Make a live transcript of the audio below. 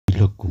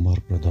तिलक कुमार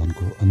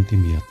प्रधानको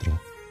अन्तिम यात्रा।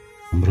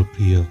 हाम्रो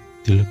प्रिय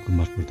तिलक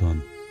कुमार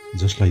प्रधान,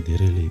 जसलाई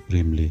धेरैले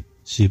प्रेमले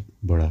शिव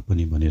बडा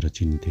पनि भनेर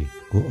चिन्थे,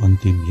 को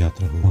अन्तिम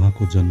यात्रा हो।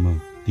 उहाँको जन्म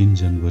 3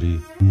 जनवरी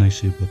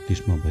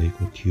 1932 मा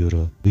भएको थियो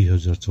र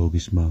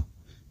 2024 मा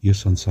यो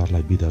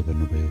संसारलाई बिदा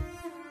गर्नुभयो।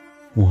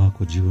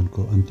 उहाँको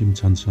जीवनको अन्तिम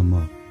क्षणसम्म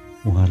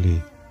उहाँले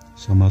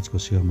समाजको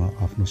सेवामा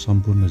आफ्नो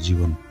सम्पूर्ण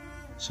जीवन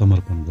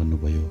समर्पण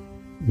गर्नुभयो।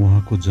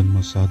 उहाँको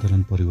जन्म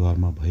साधारण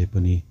परिवारमा भए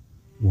पनि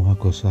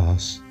उहाँको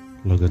साहस,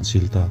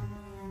 लगनशीलता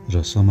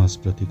र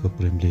समाजप्रतिको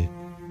प्रेमले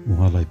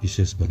उहाँलाई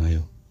विशेष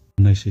बनायो।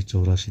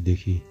 1984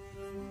 देखि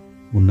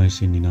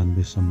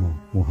 1999 सम्म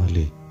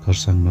उहाँले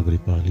खरसाङ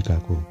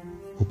नगरपालिकाको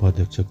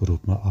उपाध्यक्षको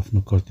रूपमा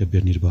आफ्नो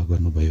कर्तव्य निर्वाह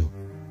गर्नुभयो।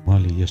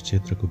 उहाँले यस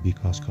क्षेत्रको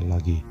विकासका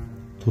लागि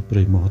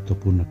थुप्रै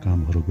महत्त्वपूर्ण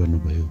कामहरू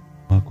गर्नुभयो।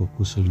 उहाँको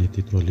कुशल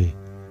नेतृत्वले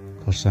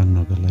खरसाङ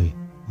नगरलाई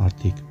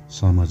आर्थिक,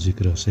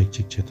 सामाजिक र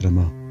शैक्षिक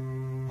क्षेत्रमा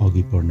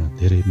अघि बढ्न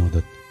धेरै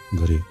मद्दत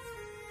गर्यो।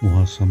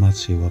 उहाँ समाज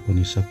सेवा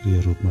पनि सक्रिय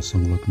रूपमा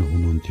संलग्न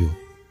हुनुहुन्थ्यो।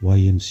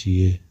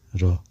 YMCA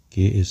र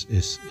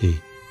KSSA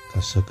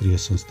का सक्रिय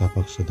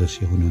संस्थापक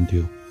सदस्य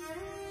हुनुहुन्थ्यो।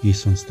 यी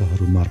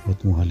संस्थाहरू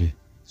मार्फत उहाँले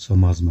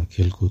समाजमा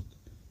खेलकुद,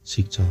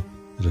 शिक्षा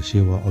र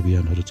सेवा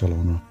अभियानहरू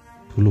चलाउन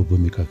ठूलो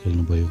भूमिका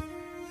खेल्नुभयो।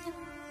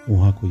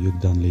 उहाँको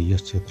योगदानले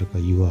यस क्षेत्रका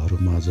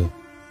युवाहरूमाझ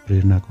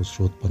प्रेरणाको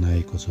स्रोत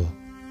बनाएको छ।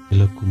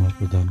 तिलक कुमार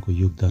प्रधानको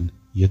योगदान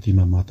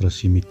यतिमा मात्र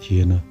सीमित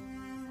थिएन।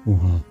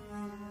 उहाँ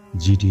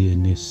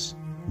GDNS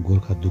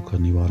गोर्खा दुःख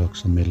निवारक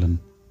सम्मेलन,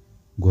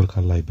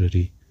 गोर्खा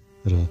लाइब्रेरी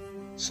र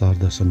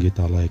शारदा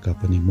सङ्गीतालयका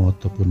पनि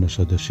महत्त्वपूर्ण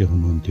सदस्य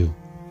हुनुहुन्थ्यो।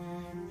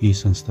 यी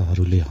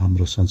संस्थाहरूले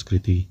हाम्रो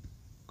संस्कृति,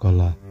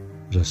 कला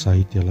र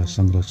साहित्यलाई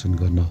संरक्षण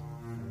गर्न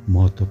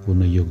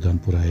महत्त्वपूर्ण योगदान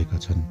पुर्याएका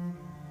छन्।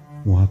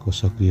 उहाँको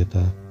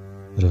सक्रियता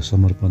र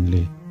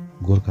समर्पणले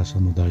गोर्खा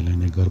समुदायलाई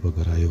नै गर्व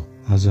गरायो।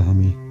 आज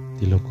हामी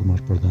तिलक कुमार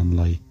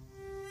प्रधानलाई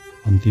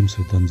अन्तिम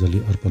श्रद्धाञ्जली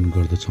अर्पण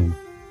गर्दछौँ।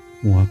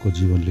 उहाँको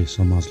जीवनले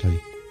समाजलाई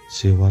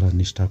सेवा र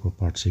निष्ठाको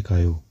पाठ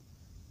सिकायो।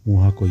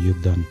 उहाँको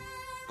योगदान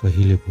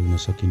कहिले भुल्न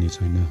सकिने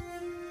छैन।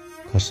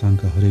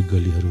 खरसाङका हरेक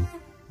गलीहरू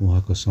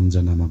उहाँको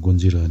सम्झनामा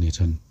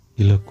गुन्जिरहनेछन्।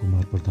 तिलक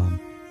कुमार प्रधान,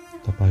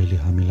 तपाईले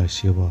हामीलाई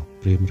सेवा,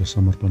 प्रेम र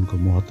समर्पणको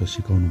महत्त्व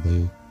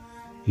सिकाउनुभयो।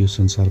 यो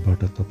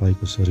संसारबाट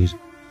तपाईको शरीर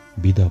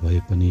बिदा भए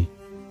पनि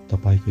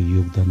तपाईको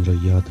योगदान र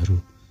यादहरू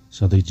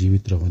सधैँ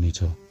जीवित रहनेछ।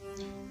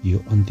 यो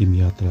अन्तिम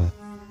यात्रा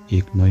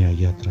एक नयाँ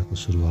यात्राको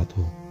सुरुवात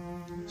हो।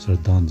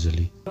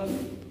 श्रद्धाञ्जली।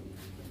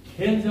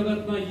 खेल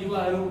जगतमा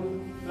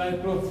युवाहरूलाई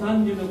प्रोत्साहन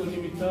दिनको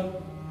निमित्त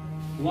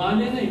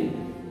उहाँले नै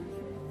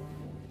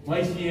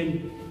YCN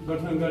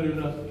गठन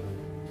गरेर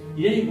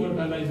यही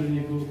गोर्खा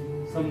लाइब्रेरीको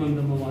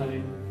सम्बन्धमा उहाँले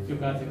त्यो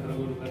कार्यक्रम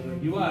गर्नुभएको,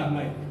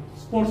 युवाहरूलाई,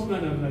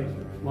 स्पोर्ट्सम्यानहरूलाई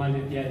उहाँले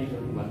तयारी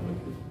गर्नुभएको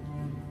थियो।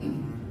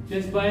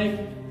 त्यसबाहेक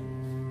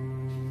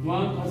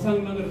उहाँ खरसाङ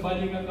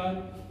नगरपालिकाका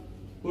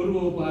पूर्व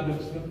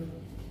उपाध्यक्ष,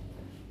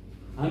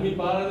 हामी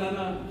 12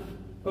 जना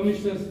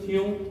कमिसनर्स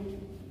थियौँ।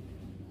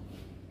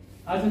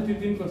 आज त्यो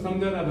दिनको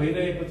सम्झना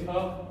भइरहेको छ।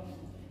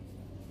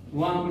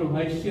 उहाँ हाम्रो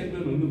भाइस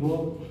चेयरम्यान हुनुभयो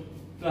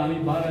र हामी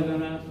 12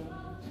 जना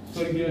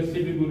स्वर्गीय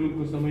सिबी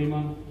गुरुङको समयमा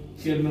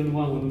चेयरम्यान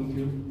उहाँ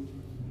हुनुहुन्थ्यो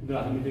र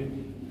हामीले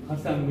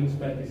खरसाङ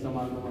म्युनिसिपालिटी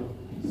सम्हाल्नमा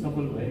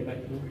सफल भएका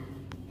थियौँ।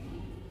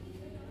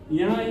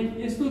 यहाँ एक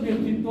यस्तो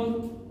व्यक्तित्व,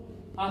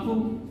 आफू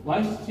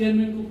भाइस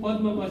चेयरम्यानको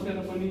पदमा बसेर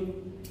पनि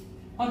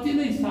अति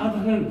नै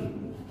साधारण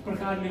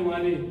प्रकारले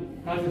उहाँले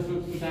कार्य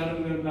सञ्चालन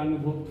गरेर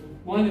लानुभयो।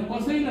 उहाँले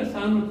कसैलाई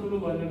सानो ठुलो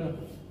भनेर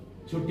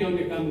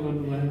छुट्याउने काम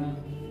गर्नु भएन।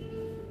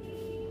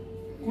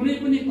 कुनै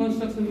पनि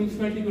कन्स्ट्रक्सन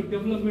म्युनिसिपालिटीको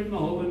डेभलपमेन्टमा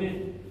हो भने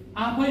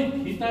आफै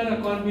फिता र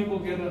कर्मी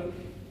बोकेर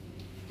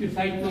त्यो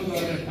साइटमा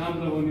गएर काम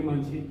लगाउने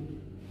मान्छे,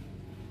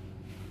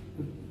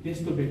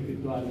 त्यस्तो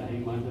व्यक्तित्व आज हामी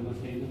माझमा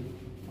छैन।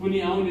 कुनै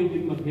आउने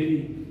दिनमा फेरि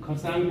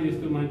खरसाङले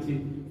यस्तो मान्छे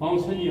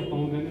पाउँछन् या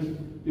पाउँदैनन्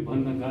त्यो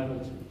भन्न गाह्रो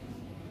छ।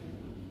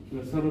 र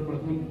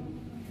सर्वप्रथम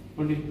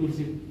पण्डित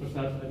तुलसी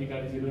प्रसाद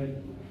अधिकारीजीलाई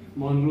म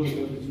अनुरोध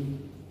गर्दछु,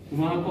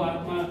 उहाँको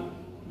आत्मा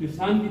त्यो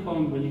शान्ति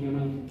पाउनु भनिकन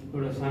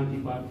एउटा शान्ति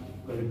पाठ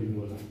गरिदिनु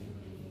होला।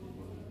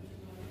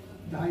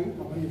 दाइ,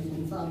 तपाईँ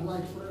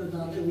संसारलाई छोडेर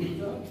जाँदै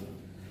हुन्छ,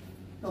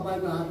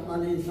 तपाईँको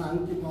आत्माले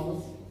शान्ति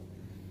पाओस्।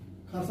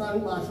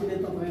 खरसाङवासीले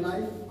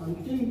तपाईँलाई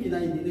अन्तिम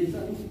बिदाई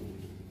दिँदैछन्।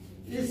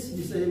 यस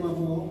विषयमा म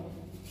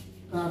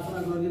प्रार्थना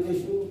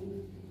गरिदिँदैछु।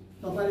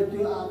 तपाईँले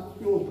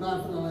त्यो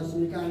प्रार्थनालाई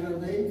स्वीकार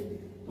गर्दै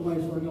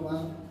तपाईँ स्वर्गमा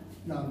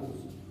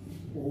जानुहोस्।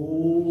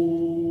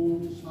 ओम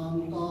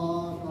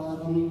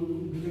शान्ताकारं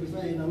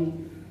भुजगशयनं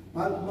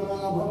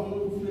पद्मनाभं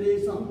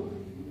सुरेशं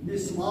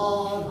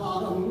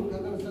विश्वाधारं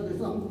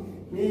गगनसदृशं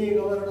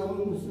मेघवर्णं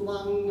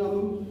शुभांगं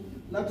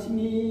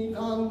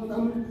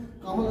लक्ष्मीकान्तं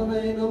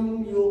कमलनयनं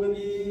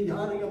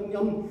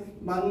योगवीर्यगम्यं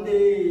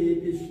वन्दे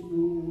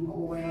विष्णु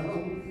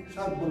भवभयहरं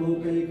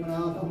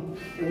सर्वलोकैकनाथं।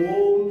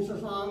 ओम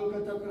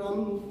शशाङ्कचक्रं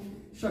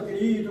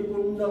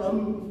शकीटकुण्डलं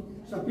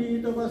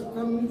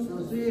सपीतवस्त्रं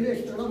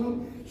सशिरेक्षणं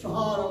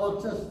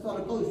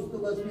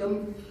सहारवक्षस्थलकौस्तुभस्यं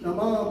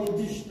नमामि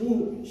विष्णु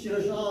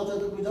शिरसा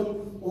चतुर्भुजं।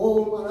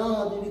 ओम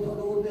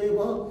अनादिनिधनो देव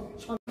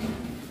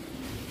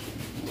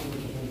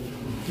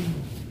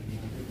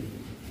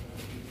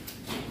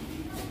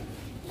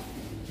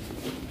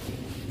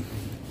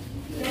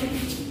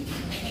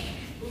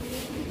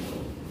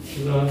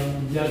र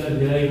ज्यादा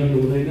ढिलाइ गर्नु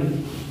हुँदैन।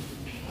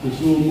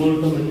 यसो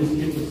मोर्टम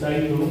निस्केको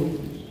साइड हो।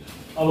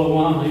 अब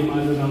उहाँ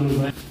हामीमाझ राम्रो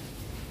भए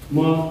म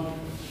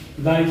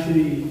दाइ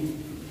श्री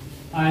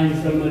आयन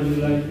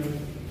शर्माजीलाई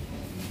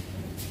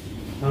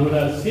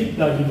हाम्रा शिव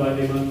दाजु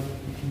बारेमा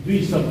 2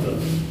 शब्द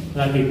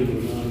राखेको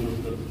अनुरोध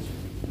गर्दछु।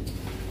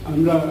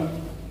 हाम्रा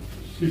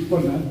शिव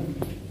प्रधान,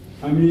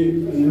 हामी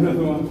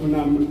उहाँको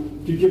नाम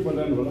टिके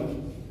प्रधान होला,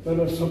 तर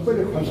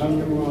सबैले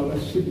खर्साङले उहाँलाई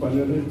शिव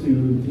भनेर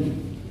चिन्नुहुन्थ्यो।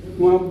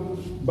 उहाँ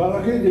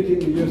बालकैदेखि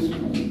यस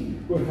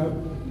गोर्खा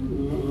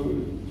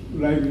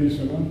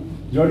लाइब्रेरीसँग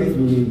जडित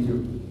हुनुहुन्थ्यो।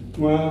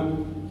 उहाँ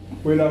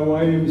पहिला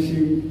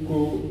वाइएमसीको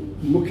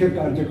मुख्य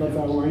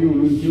कार्यकर्ता उहाँ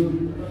हुनुहुन्थ्यो।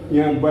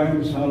 यहाँ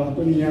व्यायामशाला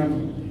पनि यहाँ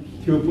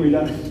थियो।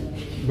 पहिला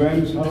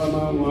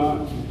व्यायामशालामा उहाँ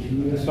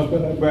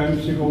सबैलाई व्यायाम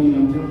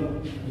सिकाउनुहुन्थ्यो।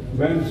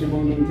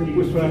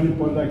 पुष्परानी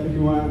पढ्दाखेरि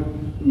उहाँ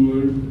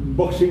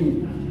बक्सिङ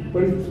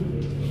पनि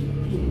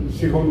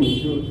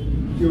सिकाउनुहुन्थ्यो।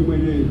 त्यो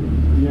मैले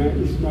यहाँ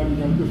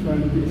स्मारिका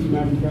पुष्परानीको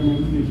स्मारिकामा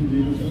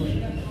लेखिदिएको छ।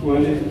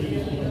 उहाँले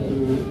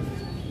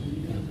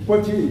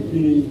पछि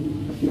तिनी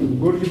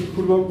गोर्खी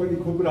फुटबल पनि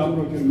खुब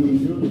राम्रो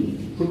खेल्नुहुन्थ्यो।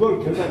 फुटबल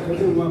खेल्दा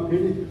खेल्दै उहाँ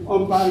फेरि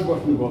अम्पायर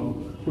बस्नुभयो।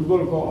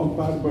 फुटबलको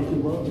अम्पायर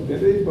बस्नुभयो।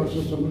 धेरै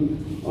वर्षसम्म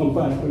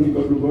अम्पायर पनि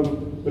गर्नुभयो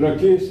र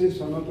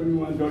केएसएसँग पनि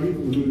उहाँ जडित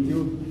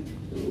हुनुहुन्थ्यो।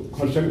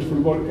 खरसाङ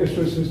फुटबल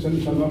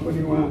एसोसिएसनसँग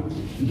पनि उहाँ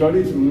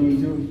जडित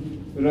हुनुहुन्थ्यो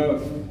र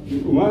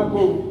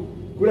उहाँको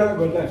कुरा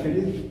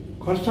गर्दाखेरि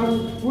खरसाङ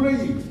पुरै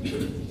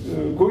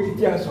को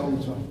इतिहास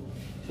आउँछ।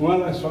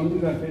 उहाँलाई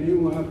सम्झिँदाखेरि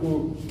उहाँको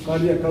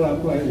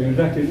कार्यकलापलाई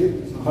हेर्दाखेरि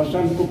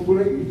खरसाङको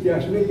पुरै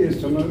इतिहास नै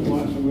यससँग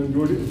उहाँसँग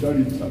जडित छ।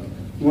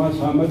 उहाँ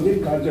सामाजिक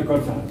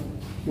कार्यकर्ता।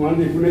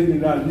 उहाँले कुनै दिन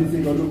राजनीति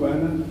गर्नु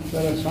भएन,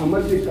 तर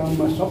सामाजिक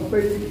काममा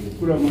सबै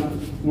कुरामा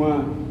उहाँ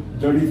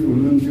जडित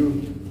हुनुहुन्थ्यो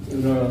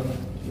र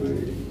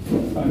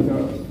आज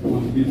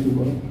उहाँ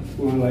बित्नुभयो।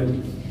 उहाँलाई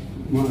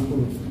उहाँको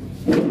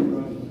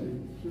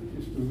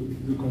यस्तो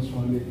दुःख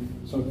सहने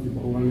शक्ति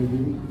भगवानले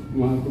दिउँ।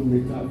 उहाँको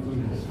मृत्यु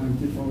आत्मालाई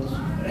शान्ति पाओस्।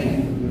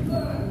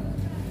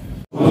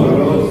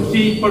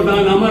 शिव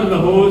प्रधान अमर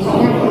रहोस्।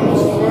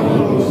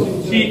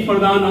 शिव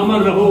प्रधान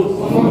अमर रहोस्।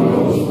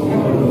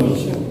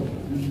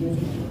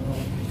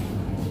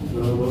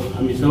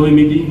 हामी सबै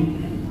मिली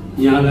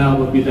यहाँलाई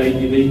अब बिदाई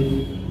दिँदै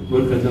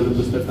गोर्खा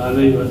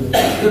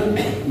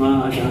जनपुस्तकालयमा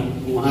आज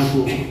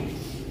उहाँको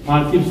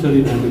पार्थिव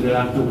शरीर हामीले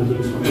राख्न जुन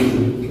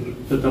सक्यौँ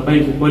र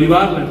तपाईँको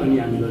परिवारलाई पनि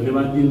हामी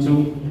धन्यवाद दिन्छौँ,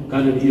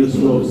 कारण यो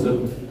सुअवसर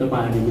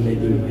तपाईँहरूले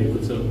मिलाइदिनु भएको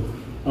छ।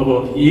 अब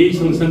यही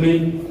सँगसँगै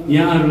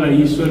यहाँहरूलाई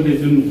ईश्वरले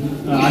जुन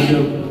आज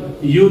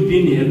यो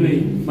दिन हेर्ने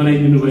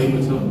बनाइदिनु भएको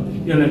छ,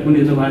 यसलाई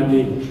कुनै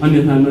तपाईँहरूले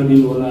अन्यथा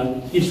नदिनु होला।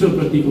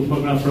 ईश्वरप्रतिको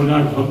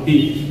प्रगाढ भक्ति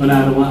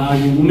बनाएर उहाँ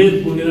आज उमेर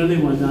पुगेर नै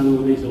उहाँ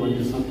जानुहुँदैछ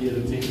भन्ने सम्झिएर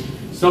चाहिँ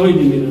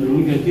सबैले मिलेर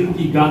उनका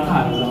कीर्ति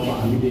गाथाहरूलाई अब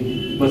हामीले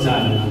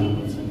बचाएर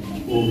लानुपर्छ।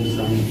 ओम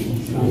शान्ति।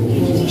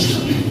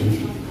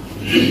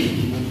 Thank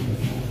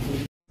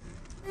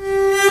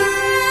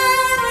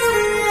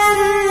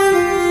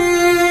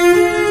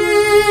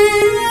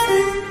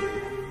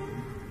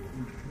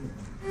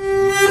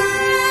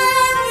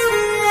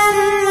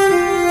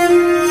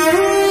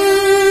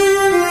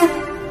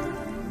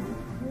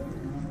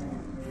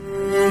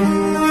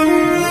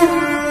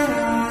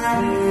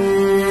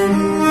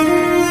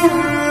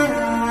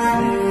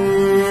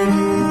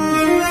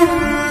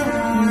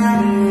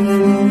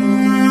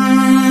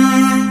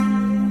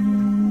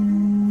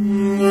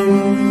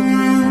you.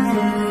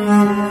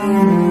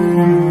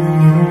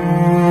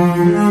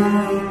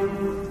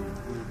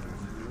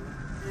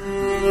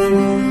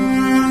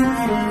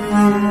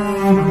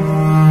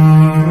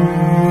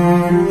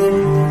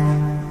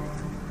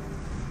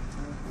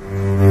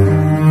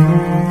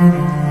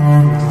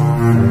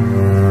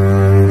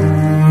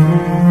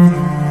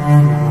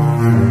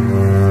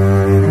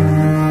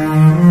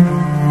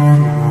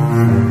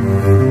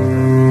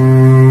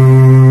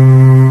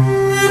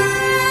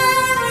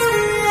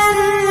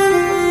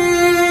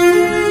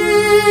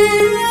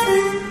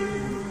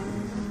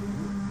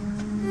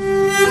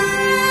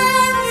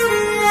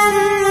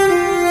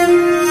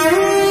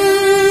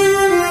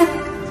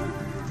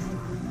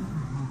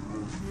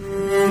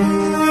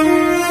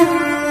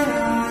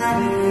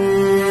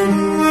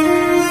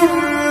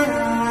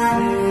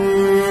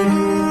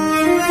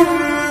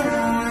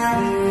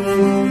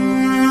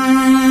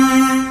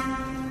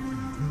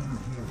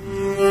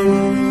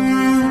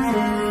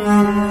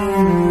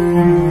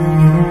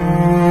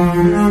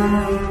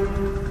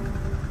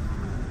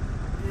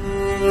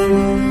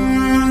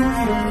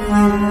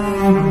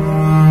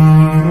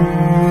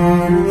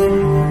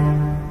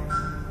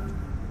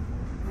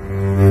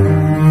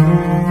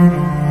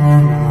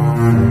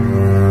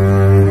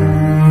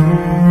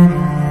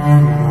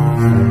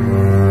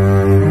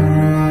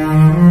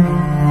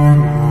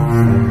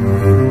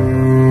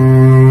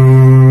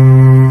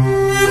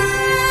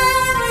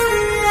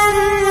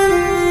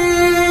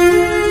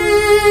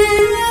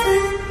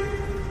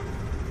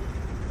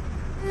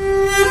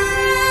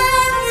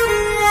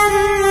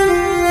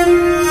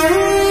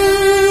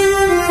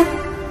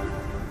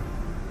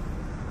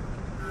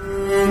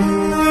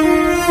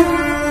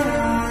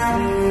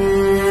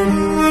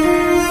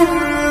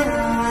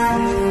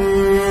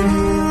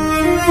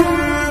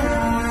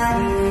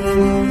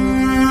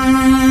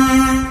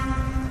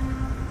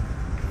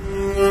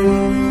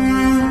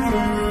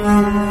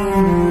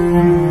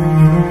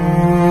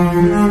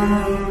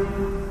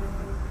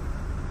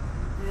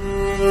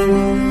 Thank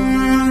you.